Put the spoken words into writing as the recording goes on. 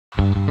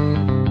Hello,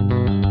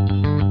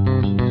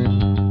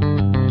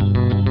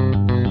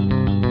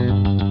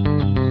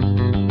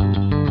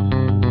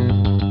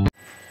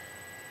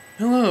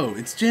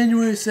 it's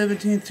January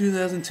 17th,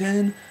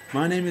 2010.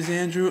 My name is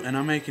Andrew, and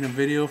I'm making a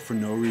video for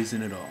no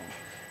reason at all.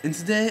 And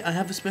today, I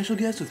have a special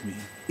guest with me.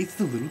 It's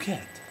the little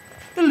cat.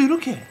 The little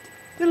cat.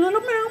 The little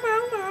meow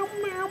meow meow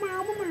meow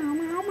meow meow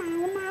meow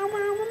meow meow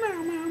meow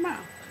meow meow meow.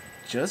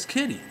 Just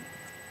kidding.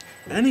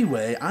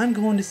 Anyway, I'm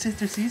going to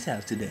Sister C's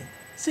house today.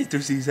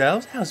 Sister C's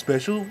house? How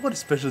special. What a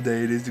special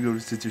day it is to go to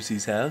Sister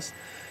C's house.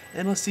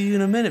 And I'll see you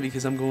in a minute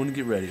because I'm going to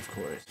get ready, of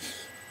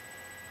course.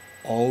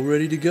 All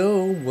ready to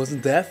go.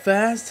 Wasn't that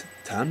fast?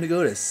 Time to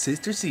go to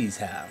Sister C's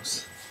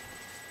house.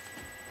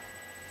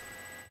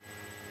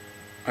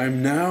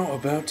 I'm now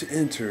about to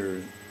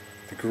enter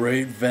the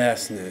great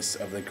vastness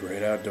of the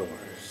great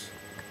outdoors.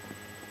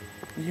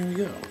 Here we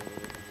go.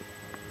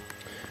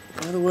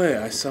 By the way,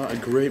 I saw a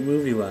great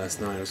movie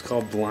last night. It was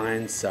called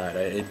Blind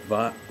Side.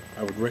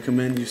 I would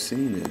recommend you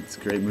seeing it. It's a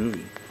great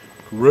movie.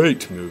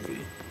 Great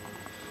movie.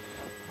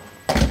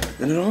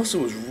 And it also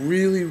was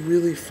really,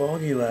 really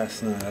foggy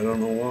last night. I don't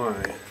know why.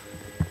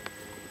 It's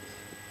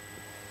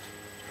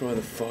probably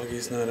the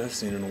foggiest night I've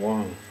seen in a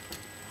while.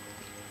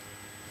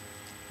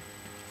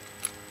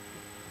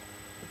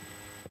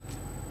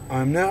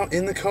 I'm now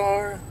in the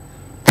car.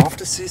 Off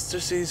to Sister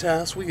C's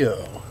house we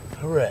go.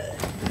 Hooray.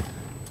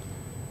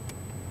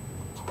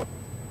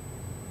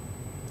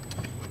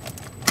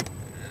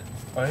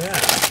 Oh yeah.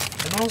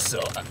 And also,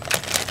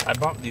 I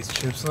bought these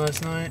chips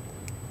last night.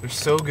 They're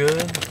so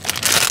good.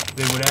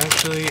 They would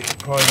actually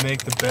probably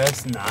make the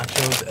best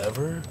nachos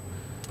ever.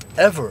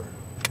 Ever.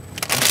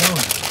 I'm telling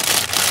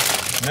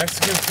you.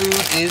 Mexican food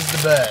is the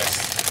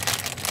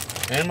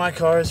best. And my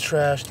car is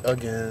trashed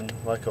again,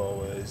 like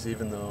always,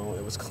 even though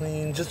it was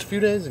clean just a few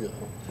days ago.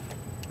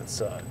 That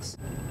sucks.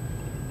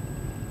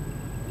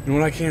 You know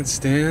what I can't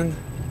stand?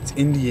 It's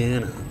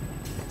Indiana.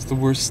 It's the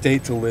worst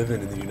state to live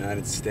in the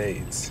United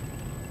States.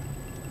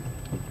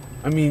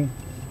 I mean,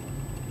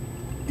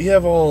 you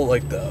have all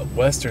like the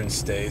western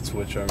states,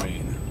 which I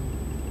mean,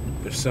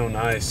 they're so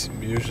nice,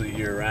 usually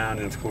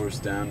year-round, and of course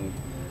down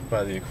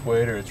by the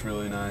equator it's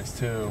really nice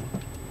too.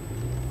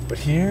 But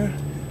here,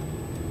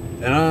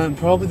 and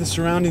probably the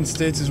surrounding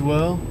states as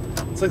well,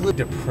 it's like a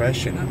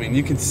depression. I mean,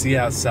 you can see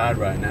outside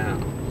right now.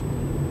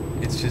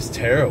 It's just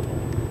terrible.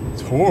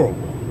 It's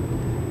horrible.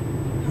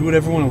 Who would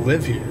ever want to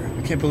live here?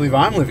 I can't believe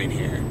I'm living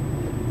here.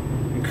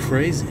 I'm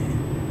crazy.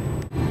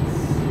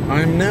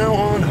 I'm now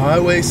on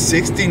Highway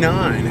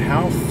 69.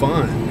 How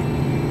fun.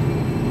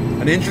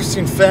 An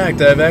interesting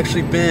fact, I've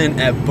actually been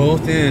at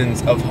both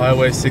ends of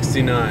Highway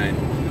 69,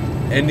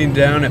 ending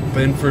down at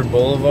Benford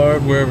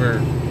Boulevard,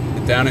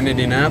 down in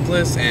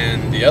Indianapolis,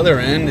 and the other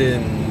end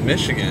in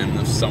Michigan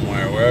or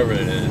somewhere, wherever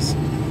it is.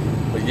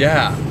 But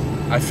yeah,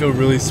 I feel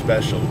really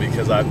special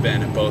because I've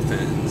been at both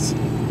ends.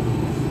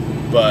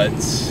 But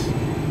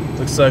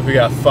looks like we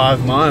got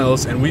 5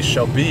 miles and we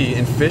shall be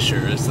in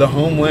Fishers, the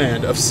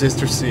homeland of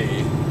Sister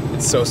C.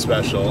 It's so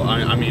special.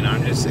 I mean,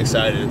 I'm just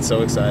excited. It's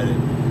so excited.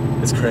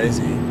 It's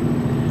crazy.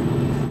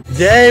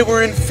 Yay,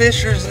 we're in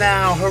Fishers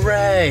now.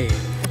 Hooray!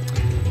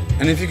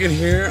 And if you can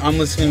hear, I'm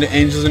listening to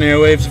Angels and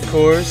Airwaves, of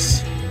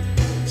course.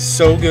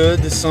 So good.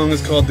 This song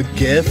is called The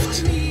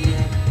Gift.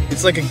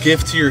 It's like a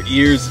gift to your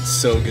ears. It's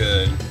so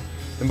good.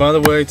 And by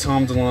the way,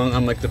 Tom DeLonge,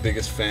 I'm like the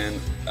biggest fan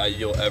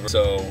you'll ever.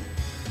 So,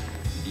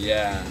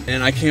 yeah.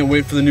 And I can't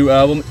wait for the new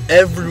album.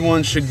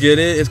 Everyone should get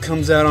it. It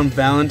comes out on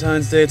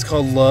Valentine's Day. It's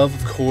called Love,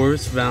 of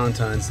course.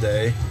 Valentine's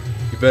Day.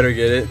 You better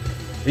get it.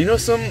 And you know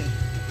something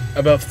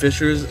about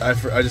Fishers? I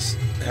just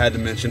had to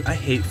mention. I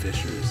hate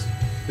Fishers.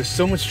 There's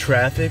so much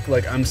traffic.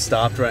 Like, I'm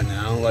stopped right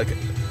now. Like,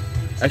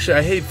 actually,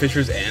 I hate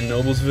Fishers and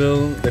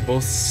Noblesville. They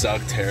both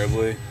suck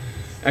terribly.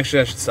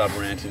 Actually, I should stop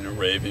ranting and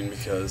raving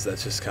because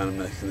that's just kind of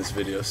making this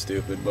video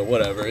stupid. But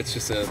whatever, it's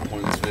just a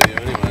pointless video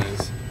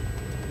anyways.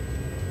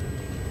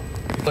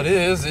 What it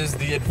is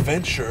the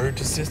adventure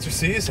to Sister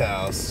C's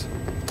house.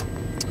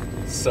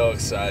 It's so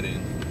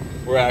exciting.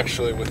 We're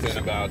actually within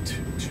about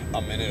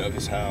a minute of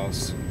his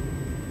house.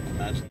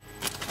 Imagine.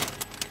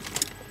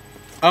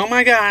 Oh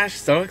my gosh,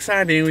 so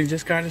exciting. We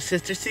just got to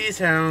Sister C's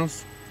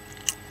house.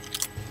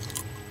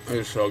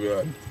 It's so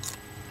good.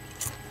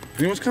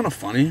 You know what's kind of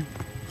funny?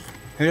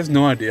 He has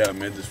no idea I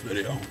made this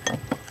video.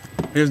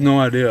 He has no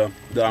idea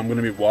that I'm going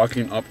to be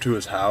walking up to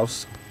his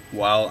house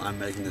while I'm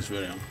making this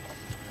video.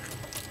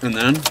 And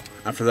then,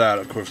 after that,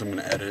 of course, I'm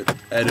going to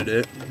edit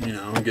it, you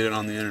know, and get it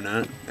on the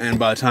internet. And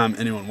by the time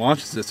anyone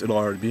watches this, it'll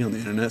already be on the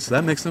internet, so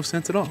that makes no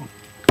sense at all.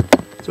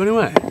 So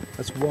anyway,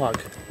 let's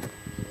walk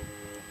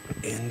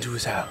into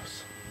his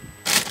house.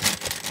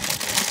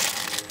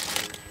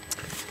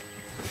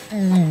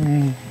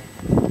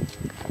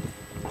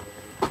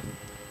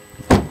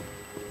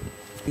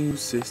 You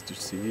Sister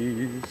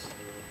C's.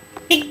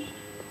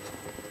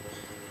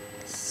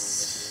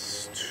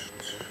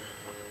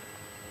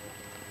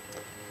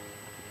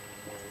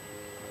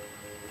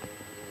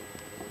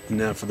 And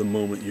now for the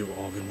moment you've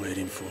all been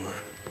waiting for.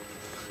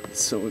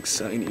 It's so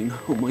exciting.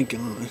 Oh my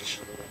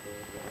gosh.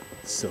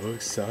 So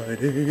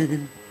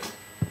exciting.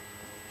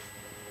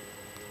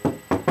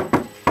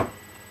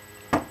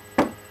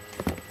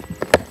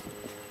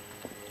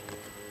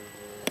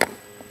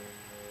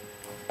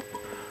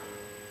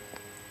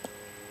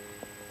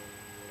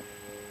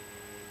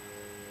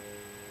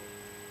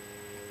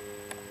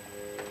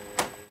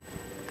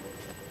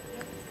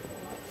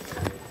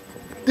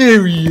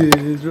 There he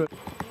is.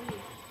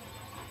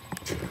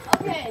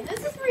 Okay,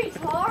 this is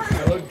retarded.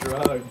 I look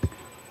drugged.